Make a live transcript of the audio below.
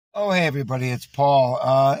Oh, hey everybody, it's Paul.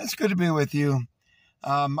 It's good to be with you.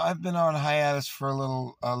 I've been on hiatus for a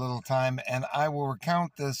little time, and I will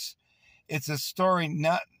recount this. It's a story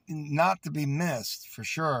not to be missed for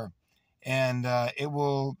sure, and it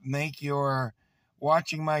will make your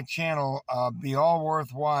watching my channel be all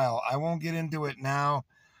worthwhile. I won't get into it now.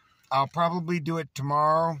 I'll probably do it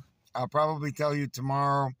tomorrow. I'll probably tell you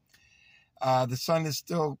tomorrow. The sun is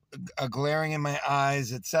still glaring in my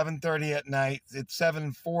eyes. It's 7:30 at night. It's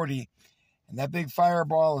 7:40 and that big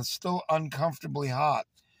fireball is still uncomfortably hot,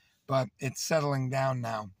 but it's settling down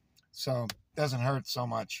now, so it doesn't hurt so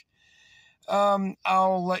much.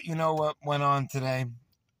 I'll let you know what went on today.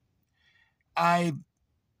 I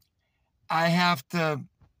I have to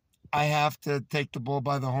I have to take the bull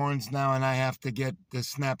by the horns now, and I have to get the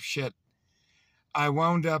snap shit. I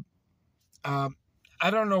wound up. Uh, I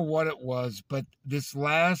don't know what it was, but this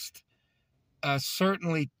last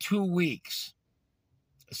certainly 2 weeks,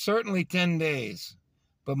 certainly 10 days,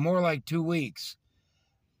 but more like 2 weeks.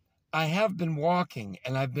 I have been walking,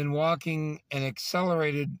 and I've been walking an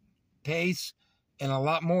accelerated pace and a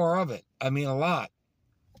lot more of it. I mean, a lot.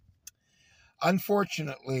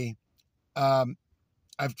 Unfortunately, um,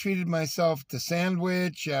 I've treated myself to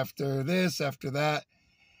sandwich after this, after that,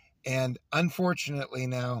 and unfortunately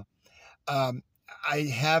now, um, I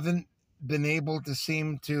haven't been able to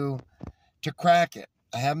seem to crack it.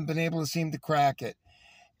 I haven't been able to seem to crack it,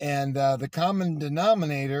 and the common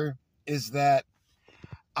denominator is that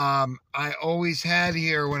I always had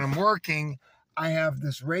here when I'm working. I have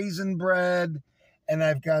this raisin bread, and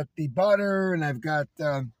I've got the butter, and I've got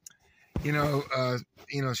you know uh,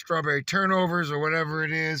 strawberry turnovers or whatever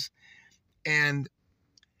it is, and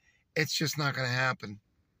it's just not going to happen.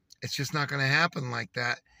 It's just not going to happen like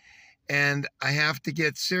that, and I have to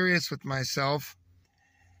get serious with myself,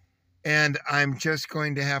 and I'm just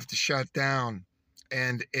going to have to shut down,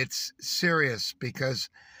 and it's serious because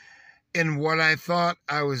in what I thought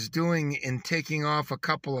I was doing in taking off a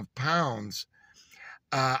couple of pounds,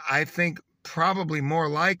 I think probably more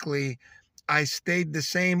likely I stayed the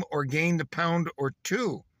same or gained a pound or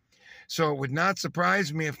two. So it would not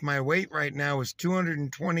surprise me if my weight right now is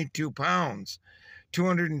 222 pounds,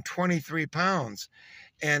 223 pounds.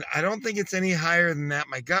 And I don't think it's any higher than that.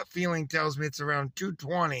 My gut feeling tells me it's around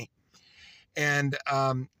 220. And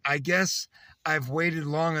I guess I've waited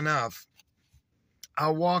long enough.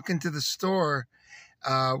 I'll walk into the store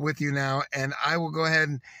with you now, and I will go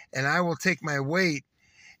ahead and I will take my weight.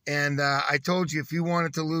 And I told you if you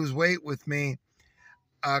wanted to lose weight with me,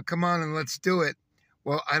 come on and let's do it.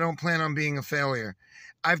 Well, I don't plan on being a failure.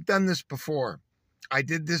 I've done this before. I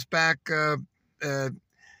did this back 17,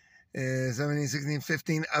 16,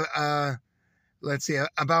 15, let's see,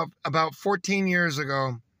 about 14 years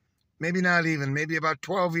ago. Maybe not even, maybe about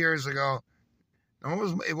 12 years ago.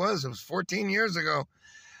 No, it was 14 years ago.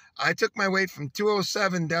 I took my weight from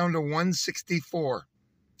 207 down to 164.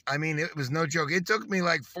 I mean, it was no joke. It took me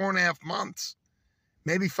like 4.5 months,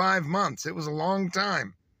 maybe 5 months. It was a long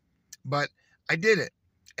time, but I did it,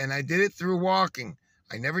 and I did it through walking.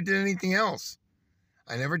 I never did anything else.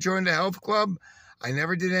 I never joined a health club. I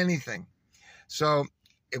never did anything. So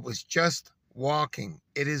it was just walking.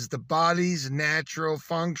 It is the body's natural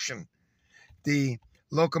function, the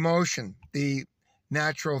locomotion, the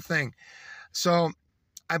natural thing. So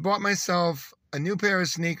I bought myself a new pair of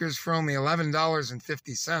sneakers for only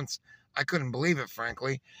 $11.50. I couldn't believe it,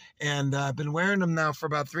 frankly. And I've been wearing them now for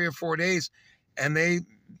about 3 or 4 days, and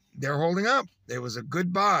they're holding up. It was a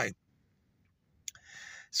good buy.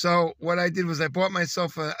 So what I did was I bought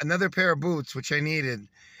myself another pair of boots, which I needed,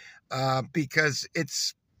 because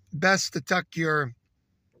it's best to tuck your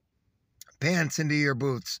pants into your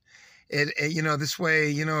boots. This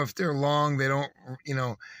way, if they're long, they don't,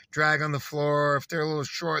 drag on the floor. If they're a little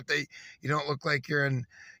short, you don't look like you're in,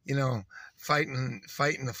 fighting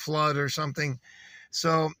the flood or something.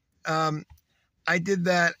 So I did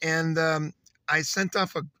that, and I sent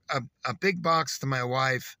off a big box to my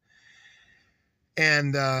wife,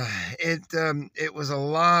 and it was a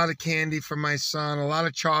lot of candy for my son, a lot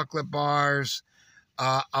of chocolate bars,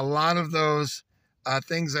 a lot of those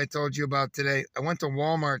things I told you about today. I went to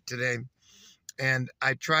Walmart today, and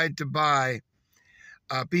I tried to buy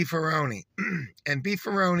beefaroni, and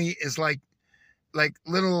beefaroni is like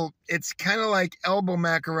little. It's kind of like elbow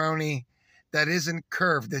macaroni that isn't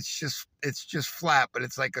curved. It's just flat, but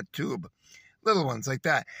it's like a tube, little ones like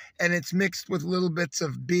that, and it's mixed with little bits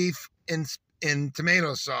of beef in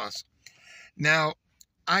tomato sauce. Now,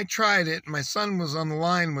 I tried it. My son was on the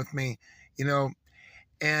line with me,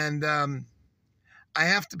 and I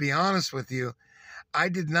have to be honest with you. I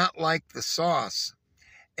did not like the sauce.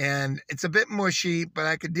 and it's a bit mushy, but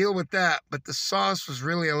I could deal with that. But the sauce was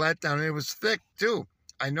really a letdown, and it was thick too.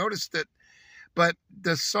 I noticed it, but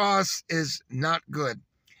the sauce is not good.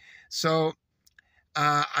 So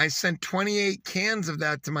I sent 28 cans of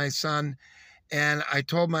that to my son, and I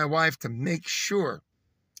told my wife to make sure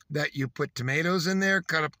that you put tomatoes in there,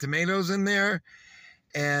 cut up tomatoes in there,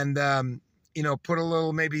 and put a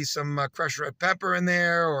little, maybe some crushed red pepper in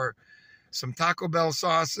there, or some Taco Bell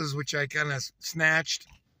sauces, which I kind of snatched,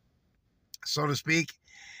 so to speak,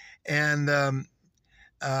 and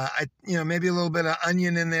maybe a little bit of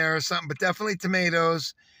onion in there or something, but definitely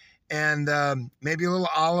tomatoes, and maybe a little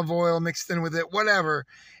olive oil mixed in with it, whatever,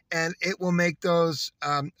 and it will make those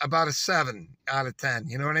about a 7 out of 10.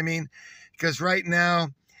 You know what I mean? Because right now,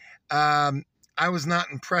 I was not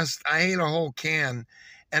impressed. I ate a whole can,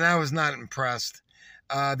 and I was not impressed.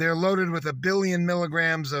 They're loaded with 1 billion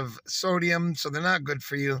milligrams of sodium, so they're not good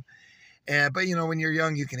for you. But, when you're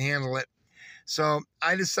young, you can handle it. So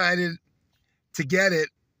I decided to get it,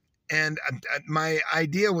 and my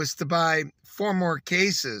idea was to buy 4 more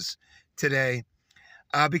cases today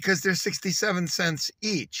because they're 67 cents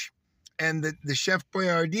each. And the Chef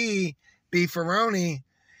Boyardee beefaroni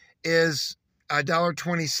is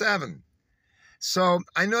 $1.27. So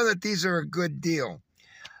I know that these are a good deal.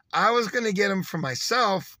 I was going to get them for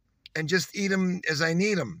myself and just eat them as I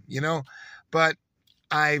need them, but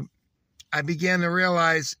I began to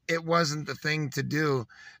realize it wasn't the thing to do.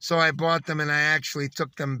 So I bought them, and I actually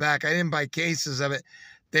took them back. I didn't buy cases of it.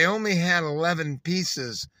 They only had 11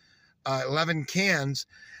 pieces, 11 cans,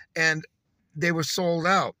 and they were sold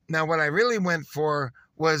out. Now, what I really went for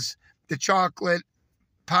was the chocolate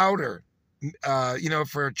powder,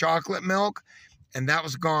 for chocolate milk, and that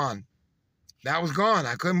was gone. That was gone.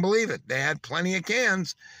 I couldn't believe it. They had plenty of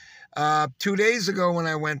cans 2 days ago when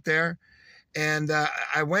I went there, and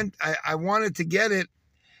I wanted to get it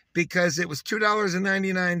because it was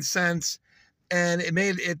 $2.99, and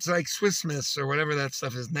it's like Swiss Miss or whatever that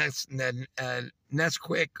stuff is,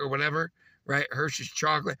 Nesquik or whatever, right? Hershey's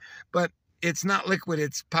chocolate, but it's not liquid,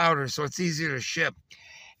 it's powder, so it's easier to ship.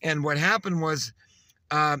 And what happened was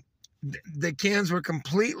the cans were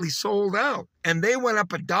completely sold out, and they went up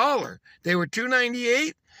 $1. They were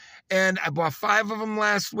 $2.98, and I bought 5 of them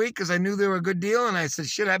last week because I knew they were a good deal, and I said,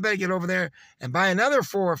 shit, I better get over there and buy another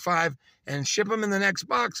 4 or 5 and ship them in the next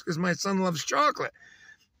box because my son loves chocolate,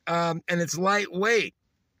 and it's lightweight.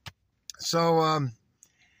 So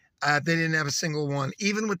they didn't have a single one.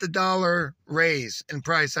 Even with the $1 raise in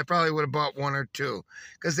price, I probably would have bought 1 or 2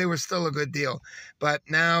 because they were still a good deal. But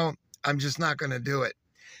now I'm just not going to do it.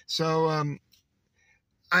 So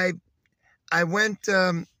I went,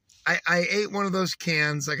 I ate one of those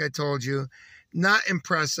cans, like I told you, not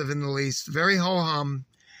impressive in the least, very ho-hum.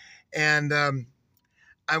 And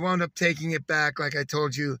I wound up taking it back, like I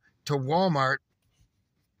told you, to Walmart.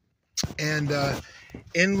 And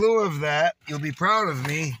in lieu of that, you'll be proud of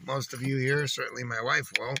me, most of you here, certainly my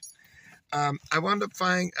wife will. I wound up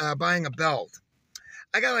buying a belt.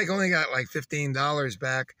 I only got like $15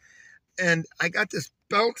 back. And I got this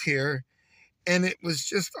belt here, and it was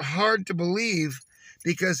just hard to believe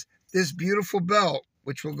because this beautiful belt,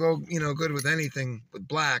 which will go, good with anything with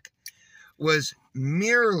black, was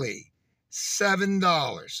merely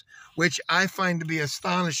 $7, which I find to be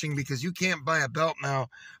astonishing because you can't buy a belt now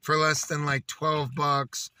for less than like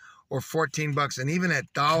 $12 or $14, and even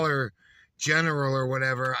at Dollar General or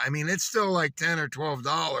whatever, I mean, it's still like $10 or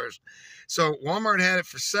 $12. So Walmart had it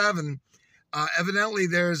for $7. Evidently,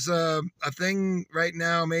 there's a thing right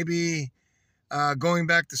now, maybe going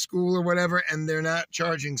back to school or whatever, and they're not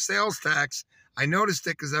charging sales tax. I noticed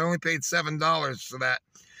it because I only paid $7 for that.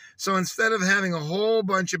 So instead of having a whole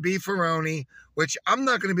bunch of beefaroni, which I'm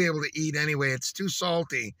not going to be able to eat anyway, it's too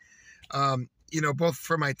salty, both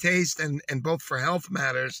for my taste and both for health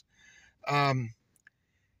matters, I'm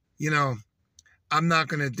not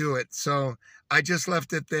going to do it. So I just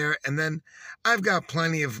left it there. And then I've got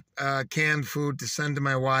plenty of canned food to send to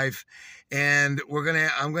my wife. And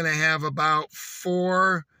I'm going to have about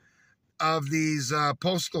 4 of these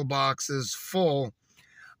postal boxes full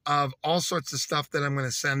of all sorts of stuff that I'm going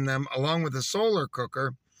to send them, along with a solar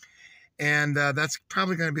cooker. And that's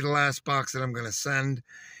probably going to be the last box that I'm going to send.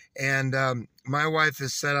 And my wife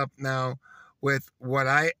is set up now with what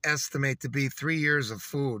I estimate to be 3 years of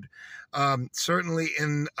food. Certainly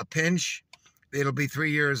in a pinch, it'll be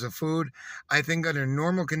 3 years of food. I think under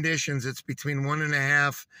normal conditions, it's between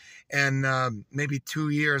 1.5 and maybe 2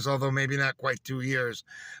 years, although maybe not quite 2 years.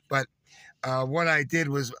 But what I did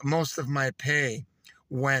was most of my pay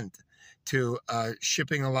went to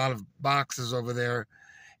shipping a lot of boxes over there.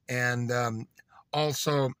 And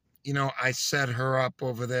also I set her up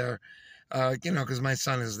over there, because my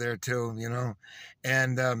son is there too,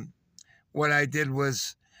 and what I did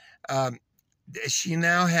was, um, she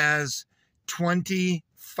now has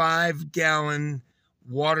 25-gallon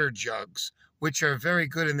water jugs, which are very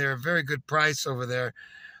good, and they're a very good price over there.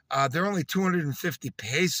 They're only 250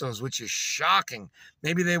 pesos, which is shocking.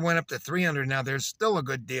 Maybe they went up to 300 now. There's still a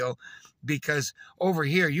good deal, because over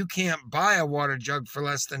here you can't buy a water jug for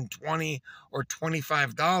less than $20 or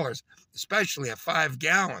 $25, especially a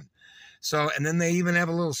 5-gallon. So, and then they even have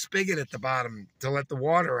a little spigot at the bottom to let the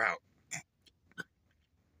water out.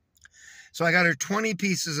 So I got her 20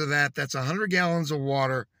 pieces of that. That's 100 gallons of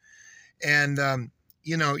water. And,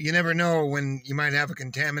 you never know when you might have a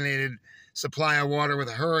contaminated supply of water with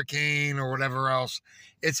a hurricane or whatever else.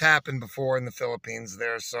 It's happened before in the Philippines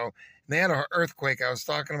there. So they had an earthquake. I was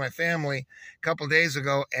talking to my family a couple of days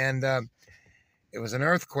ago, and it was an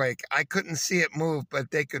earthquake. I couldn't see it move, but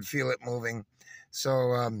they could feel it moving.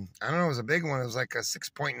 So I don't know, it was a big one. It was like a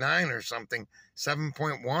 6.9 or something,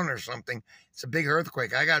 7.1 or something. It's a big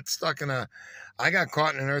earthquake. I got caught in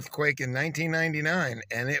an earthquake in 1999,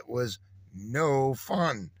 and it was no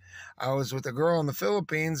fun. I was with a girl in the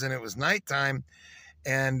Philippines, and it was nighttime,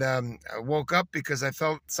 and I woke up because I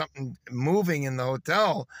felt something moving in the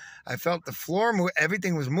hotel. I felt the floor move,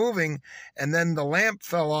 everything was moving, and then the lamp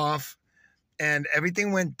fell off, and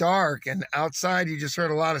everything went dark, and outside you just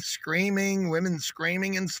heard a lot of screaming, women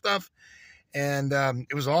screaming and stuff, and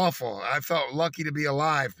it was awful. I felt lucky to be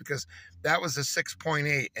alive, because that was a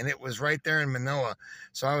 6.8, and it was right there in Manila,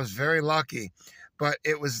 so I was very lucky. But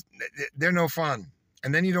they're no fun.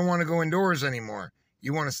 And then you don't want to go indoors anymore.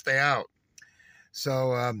 You want to stay out.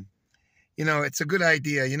 So, it's a good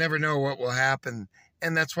idea. You never know what will happen.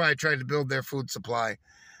 And that's why I tried to build their food supply.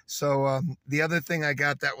 So the other thing I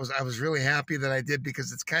got I was really happy that I did,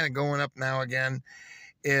 because it's kind of going up now again,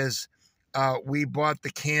 is we bought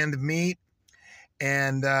the canned meat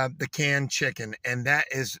and the canned chicken. And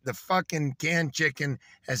the fucking canned chicken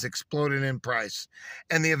has exploded in price.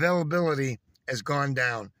 And the availability has gone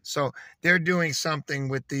down. So they're doing something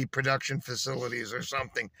with the production facilities or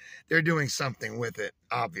something. They're doing something with it,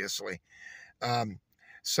 obviously.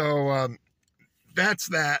 So that's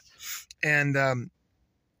that. And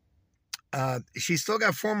she's still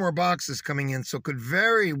got 4 more boxes coming in, so could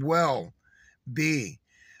very well be.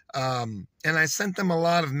 And I sent them a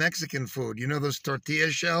lot of Mexican food. Those tortilla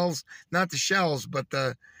shells? Not the shells, but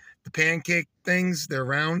the pancake things. They're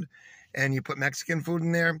round, and you put Mexican food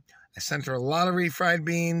in there. I sent her a lot of refried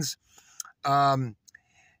beans. She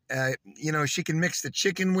can mix the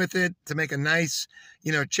chicken with it to make a nice,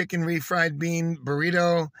 chicken refried bean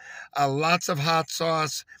burrito. Lots of hot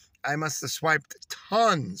sauce. I must have swiped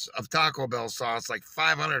tons of Taco Bell sauce, like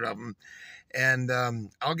 500 of them. And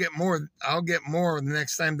I'll get more the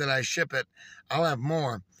next time that I ship it. I'll have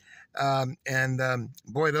more.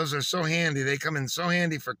 Boy, those are so handy. They come in so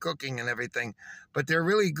handy for cooking and everything, but they're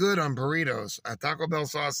really good on burritos. Taco Bell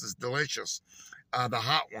sauce is delicious. The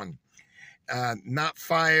hot one, not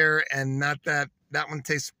fire, and not that one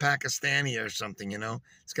tastes Pakistani or something,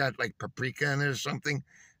 it's got like paprika in it or something.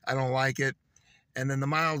 I don't like it. And then the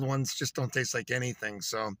mild ones just don't taste like anything.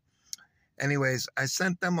 So anyways, I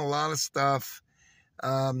sent them a lot of stuff,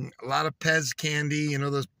 a lot of Pez candy,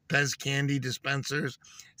 those Pez candy dispensers.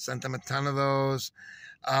 Sent them a ton of those.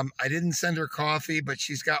 I didn't send her coffee, but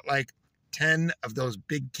she's got like 10 of those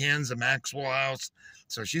big cans of Maxwell House.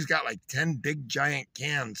 So she's got like 10 big giant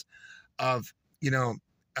cans of,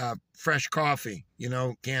 fresh coffee,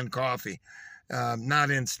 canned coffee.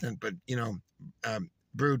 Not instant, but,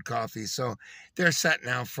 brewed coffee. So they're set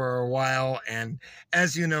now for a while. And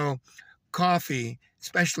as you know, coffee,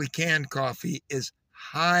 especially canned coffee, is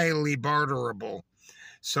highly barterable.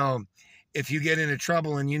 So if you get into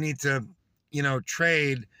trouble and you need to,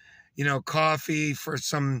 trade, coffee for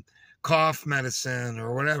some cough medicine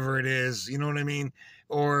or whatever it is, you know what I mean?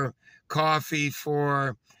 Or coffee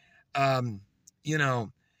for, I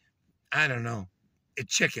don't know, a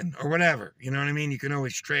chicken or whatever, you know what I mean? You can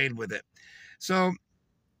always trade with it. So,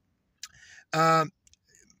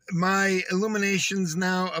 my illuminations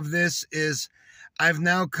now of this is I've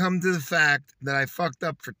now come to the fact that I fucked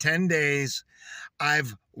up for 10 days.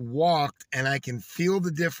 I've walked and I can feel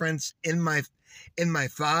the difference in my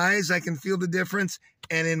thighs. I can feel the difference,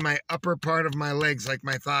 and in my upper part of my legs, like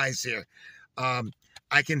my thighs here.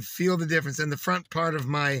 I can feel the difference in the front part of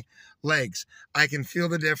my legs. I can feel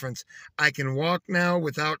the difference. I can walk now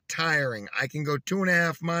without tiring. I can go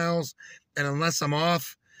 2.5 miles, and unless I'm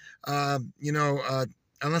off,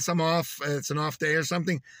 it's an off day or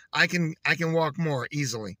something, I can walk more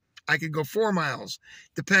easily. I could go 4 miles,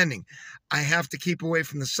 depending. I have to keep away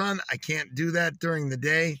from the sun. I can't do that during the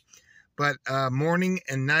day, but morning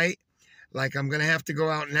and night, like I'm going to have to go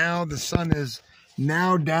out now. The sun is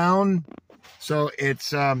now down, so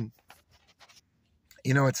it's,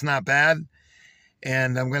 it's not bad,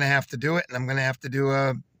 and I'm going to have to do it, and I'm going to have to do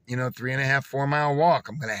a, 3.5, 4 mile walk.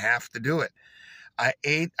 I'm going to have to do it. I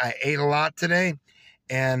ate a lot today,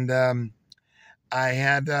 and I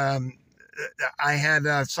had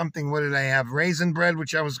something. What did I have? Raisin bread,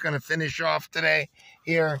 which I was going to finish off today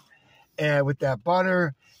here, with that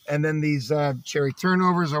butter, and then these cherry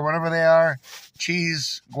turnovers or whatever they are,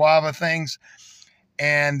 cheese guava things,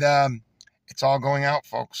 and it's all going out,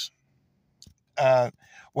 folks.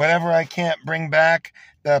 Whatever I can't bring back,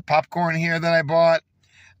 the popcorn here that I bought,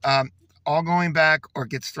 all going back or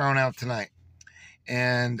gets thrown out tonight.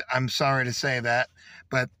 And I'm sorry to say that,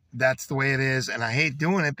 but that's the way it is. And I hate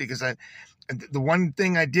doing it because the one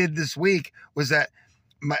thing I did this week was that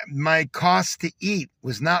my cost to eat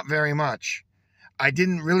was not very much. I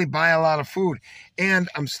didn't really buy a lot of food, and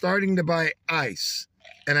I'm starting to buy ice.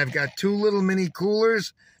 And I've got 2 little mini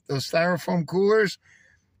coolers, those styrofoam coolers,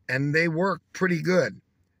 and they work pretty good.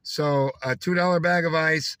 So a $2 bag of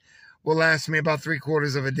ice will last me about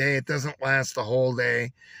 3/4 of a day. It doesn't last the whole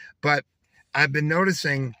day, but I've been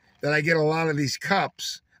noticing that I get a lot of these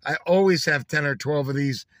cups. I always have 10 or 12 of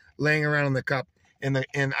these laying around in the cup. And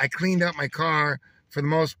I cleaned out my car for the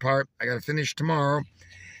most part. I got to finish tomorrow.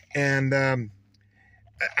 And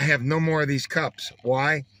I have no more of these cups.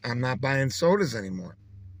 Why? I'm not buying sodas anymore.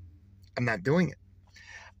 I'm not doing it.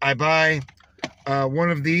 I buy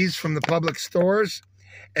one of these from the public stores.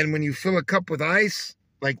 And when you fill a cup with ice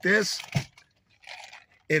like this,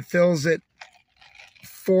 it fills it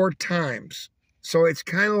 4 times. So it's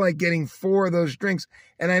kind of like getting 4 of those drinks.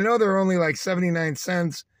 And I know they're only like 79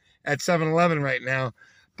 cents at 7-Eleven right now,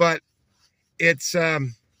 but it's,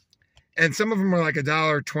 and some of them are like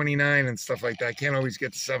 $1.29 and stuff like that. I can't always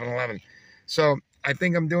get to 7-Eleven. So I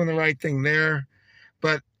think I'm doing the right thing there,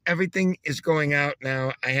 but everything is going out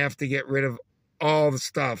now. I have to get rid of all the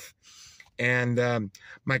stuff, and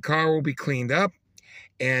my car will be cleaned up,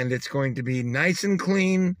 and it's going to be nice and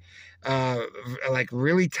clean, like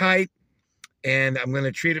really tight, and I'm going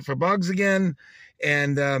to treat it for bugs again.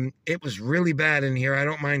 And it was really bad in here. I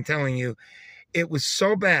don't mind telling you, it was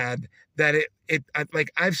so bad that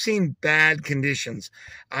I've seen bad conditions.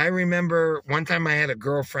 I remember one time I had a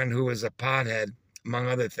girlfriend who was a pothead, among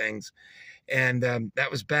other things, and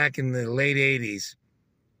that was back in the late 80s.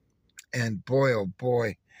 And boy, oh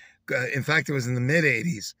boy, in fact, it was in the mid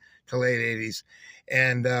 80s to late 80s,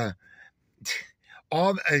 and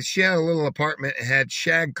she had a little apartment and had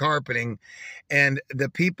shag carpeting, and the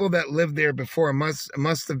people that lived there before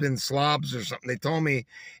must have been slobs or something. They told me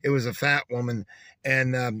it was a fat woman,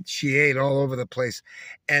 and she ate all over the place,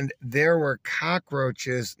 and there were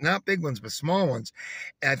cockroaches, not big ones but small ones.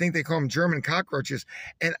 I think they call them German cockroaches,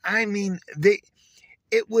 and I mean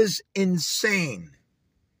it was insane.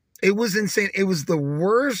 It was insane. It was the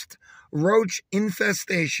worst roach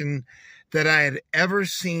infestation that I had ever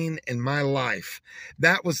seen in my life.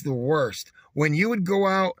 That was the worst. When you would go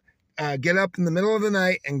out, get up in the middle of the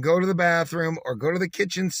night and go to the bathroom or go to the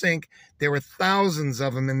kitchen sink, there were thousands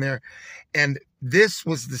of them in there. And this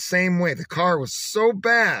was the same way. The car was so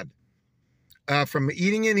bad from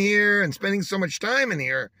eating in here and spending so much time in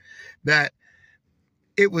here that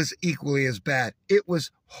it was equally as bad. It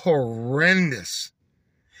was horrendous.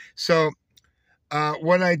 So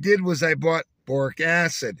what I did was I bought boric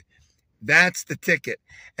acid. That's the ticket.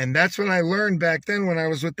 And that's what I learned back then when I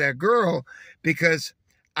was with that girl, because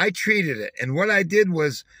I treated it. And what I did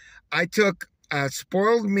was I took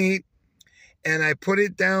spoiled meat and I put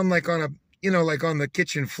it down like on like on the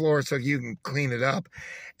kitchen floor so you can clean it up.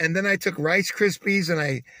 And then I took Rice Krispies and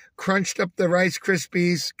I crunched up the Rice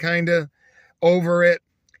Krispies kind of over it.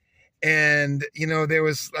 And, there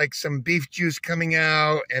was like some beef juice coming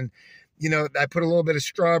out, and, I put a little bit of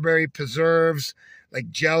strawberry preserves, like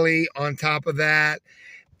jelly on top of that.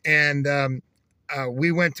 And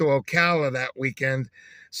we went to Ocala that weekend.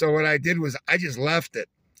 So what I did was I just left it,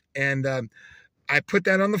 and I put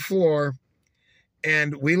that on the floor,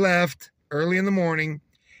 and we left early in the morning,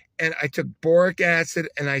 and I took boric acid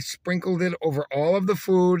and I sprinkled it over all of the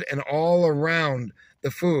food and all around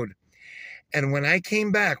the food. And when I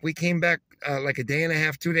came back, we came back like a day and a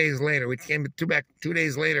half, 2 days later. We came back 2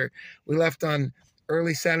 days later. We left on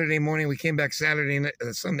early Saturday morning. We came back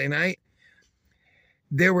Sunday night.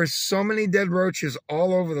 There were so many dead roaches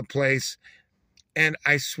all over the place. And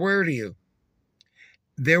I swear to you,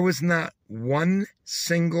 there was not one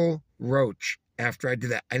single roach after I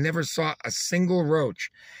did that. I never saw a single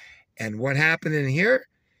roach. And what happened in here?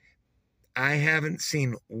 I haven't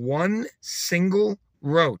seen one single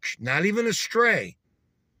roach, not even a stray,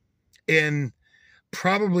 in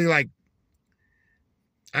probably like,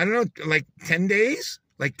 I don't know, like 10 days?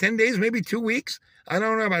 Like 10 days, maybe 2 weeks? I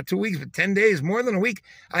don't know about 2 weeks, but 10 days, more than a week.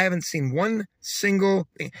 I haven't seen one single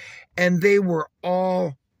thing. And they were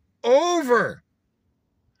all over.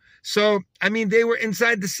 So, I mean, they were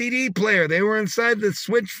inside the CD player. They were inside the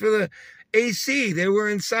switch for the AC. They were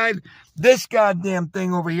inside this goddamn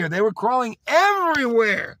thing over here. They were crawling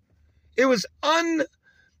everywhere. It was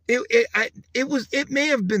it may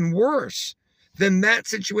have been worse than that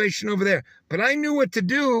situation over there. But I knew what to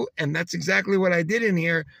do, and that's exactly what I did in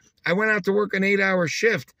here. I went out to work an 8-hour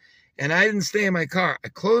shift, and I didn't stay in my car. I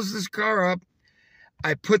closed this car up.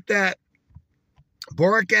 I put that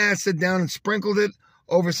boric acid down and sprinkled it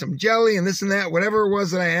over some jelly and this and that, whatever it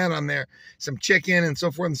was that I had on there, some chicken and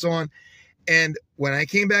so forth and so on. And when I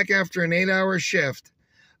came back after an 8-hour shift,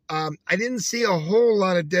 I didn't see a whole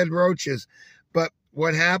lot of dead roaches. But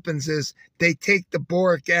what happens is they take the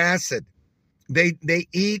boric acid. They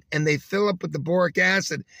eat and they fill up with the boric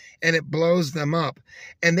acid, and it blows them up.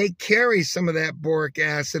 And they carry some of that boric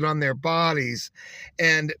acid on their bodies,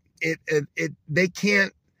 and they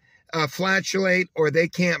can't flatulate or they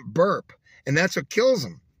can't burp. And that's what kills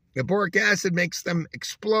them. The boric acid makes them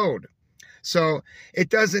explode. So it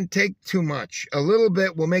doesn't take too much. A little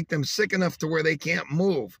bit will make them sick enough to where they can't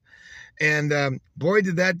move. And boy,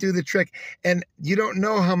 did that do the trick. And you don't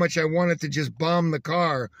know how much I wanted to just bomb the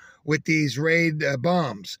car with these Raid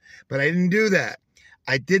bombs. But I didn't do that.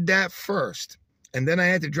 I did that first. And then I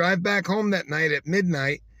had to drive back home that night at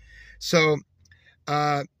midnight. So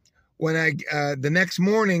when the next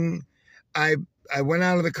morning, I went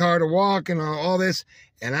out of the car to walk and all this,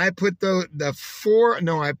 and I put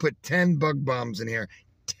I put 10 bug bombs in here.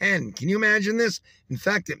 10. Can you imagine this? In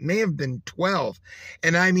fact, it may have been 12.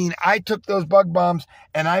 And I mean, I took those bug bombs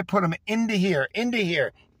and I put them into here,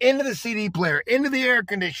 into the CD player, into the air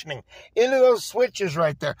conditioning, into those switches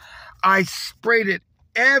right there. I sprayed it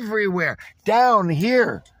everywhere, down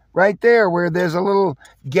here, right there where there's a little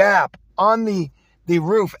gap on the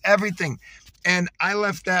roof, everything. And I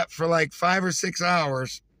left that for like 5 or 6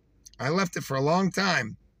 hours. I left it for a long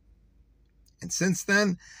time. And since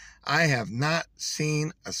then, I have not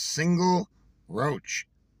seen a single roach,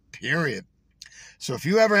 period. So if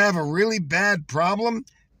you ever have a really bad problem,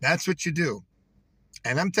 that's what you do.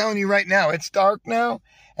 And I'm telling you right now, it's dark now,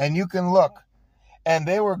 and you can look. And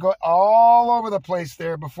they were all over the place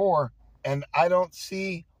there before, and I don't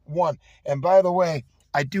see one. And by the way,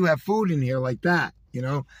 I do have food in here like that. You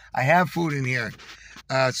know, I have food in here.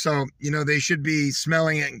 So, you know, they should be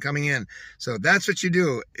smelling it and coming in. So that's what you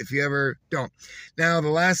do if you ever don't. Now, the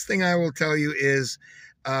last thing I will tell you is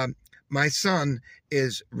my son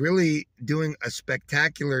is really doing a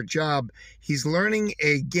spectacular job. He's learning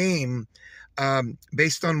a game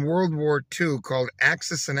based on World War II called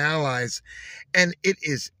Axis and Allies. And it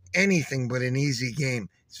is anything but an easy game.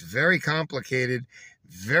 It's very complicated,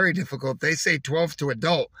 very difficult. They say 12 to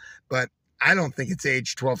adult, but I don't think it's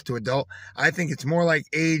age 12 to adult. I think it's more like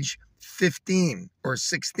age 15 or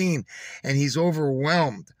 16. And he's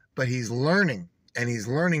overwhelmed, but he's learning, and he's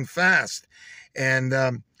learning fast. And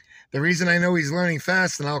the reason I know he's learning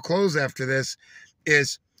fast, and I'll close after this,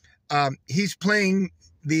 is he's playing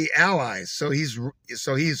the Allies. So he's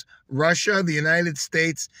Russia, the United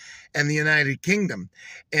States, and the United Kingdom.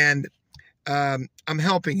 And I'm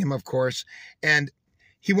helping him, of course. And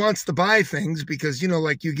he wants to buy things because, you know,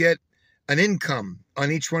 like you get an income on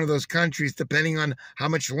each one of those countries depending on how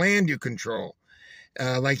much land you control.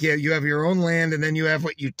 Like you have your own land, and then you have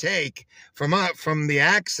what you take from the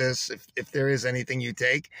Axis, if there is anything you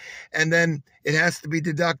take, and then it has to be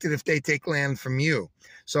deducted if they take land from you.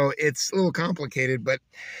 So it's a little complicated, but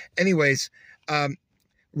anyways,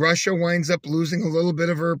 Russia winds up losing a little bit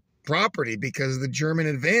of her property because of the German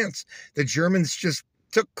advance. The Germans just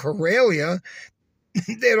took Karelia.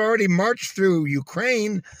 They had already marched through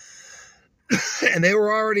Ukraine, and they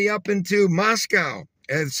were already up into Moscow.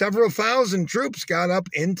 And several thousand troops got up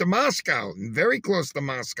into Moscow, very close to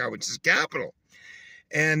Moscow, which is capital.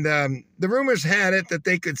 And the rumors had it that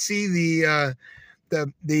they could see the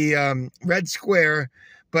Red Square,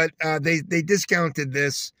 but they discounted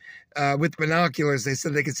this with binoculars. They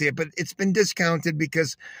said they could see it, but it's been discounted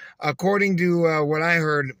because, according to what I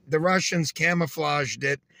heard, the Russians camouflaged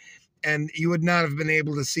it, and you would not have been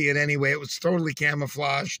able to see it anyway. It was totally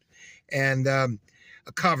camouflaged and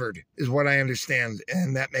covered, is what I understand,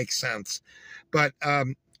 and that makes sense. But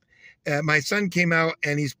my son came out,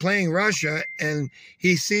 and he's playing Russia, and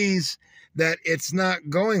he sees that it's not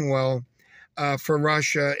going well. for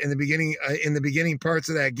Russia in the beginning parts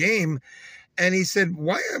of that game. And he said,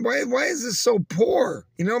 why is this so poor?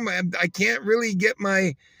 I can't really get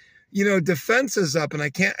my, defenses up, and I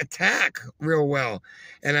can't attack real well.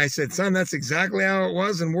 And I said, son, that's exactly how it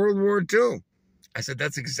was in World War II. I said,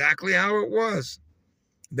 that's exactly how it was.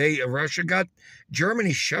 Russia got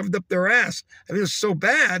Germany shoved up their ass. I mean, it was so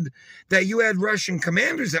bad that you had Russian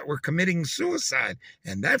commanders that were committing suicide.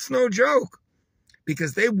 And that's no joke,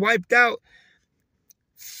 because they wiped out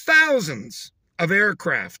thousands of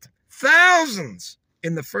aircraft, thousands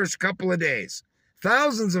in the first couple of days,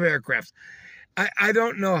 thousands of aircraft. I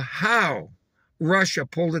don't know how Russia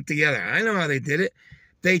pulled it together. I know how they did it.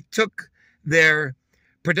 They took their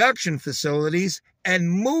production facilities and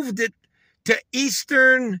moved it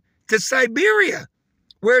to Siberia,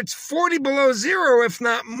 where it's 40 below zero, if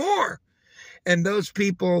not more. And those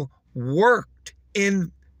people worked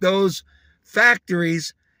in those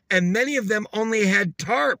factories, and many of them only had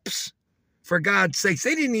tarps, for God's sakes.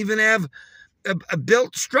 They didn't even have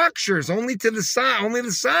built structures, only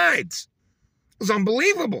the sides. It was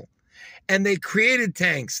unbelievable. And they created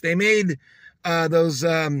tanks. They made those,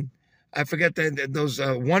 I forget those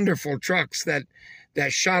wonderful trucks that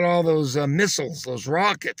shot all those missiles, those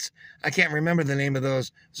rockets. I can't remember the name of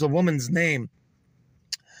those. It's a woman's name.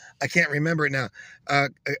 I can't remember it now.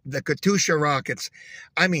 The Katyusha rockets.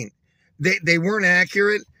 I mean, they weren't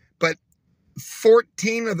accurate, but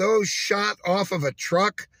 14 of those shot off of a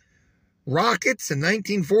truck rockets in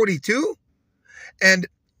 1942. And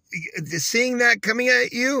seeing that coming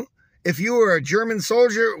at you, if you were a German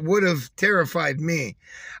soldier, would have terrified me.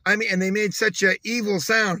 I mean, and they made such an evil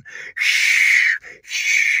sound.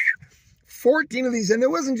 14 of these, and there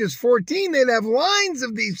wasn't just 14, they'd have lines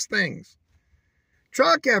of these things.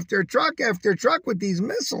 Truck after truck after truck with these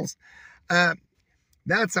missiles.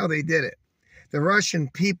 That's how they did it. The Russian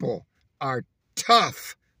people are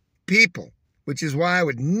tough people, which is why I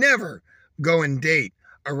would never go and date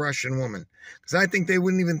a Russian woman, because I think they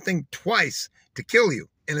wouldn't even think twice to kill you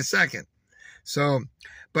in a second. So,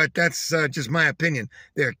 but that's just my opinion.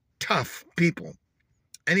 They're tough people.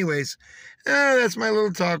 Anyways, that's my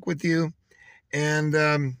little talk with you.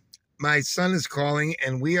 And my son is calling,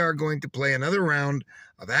 and we are going to play another round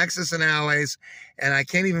of Axis and Allies. And I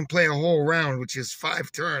can't even play a whole round, which is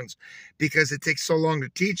 5 turns, because it takes so long to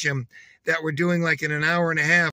teach him that we're doing like in an hour and a half.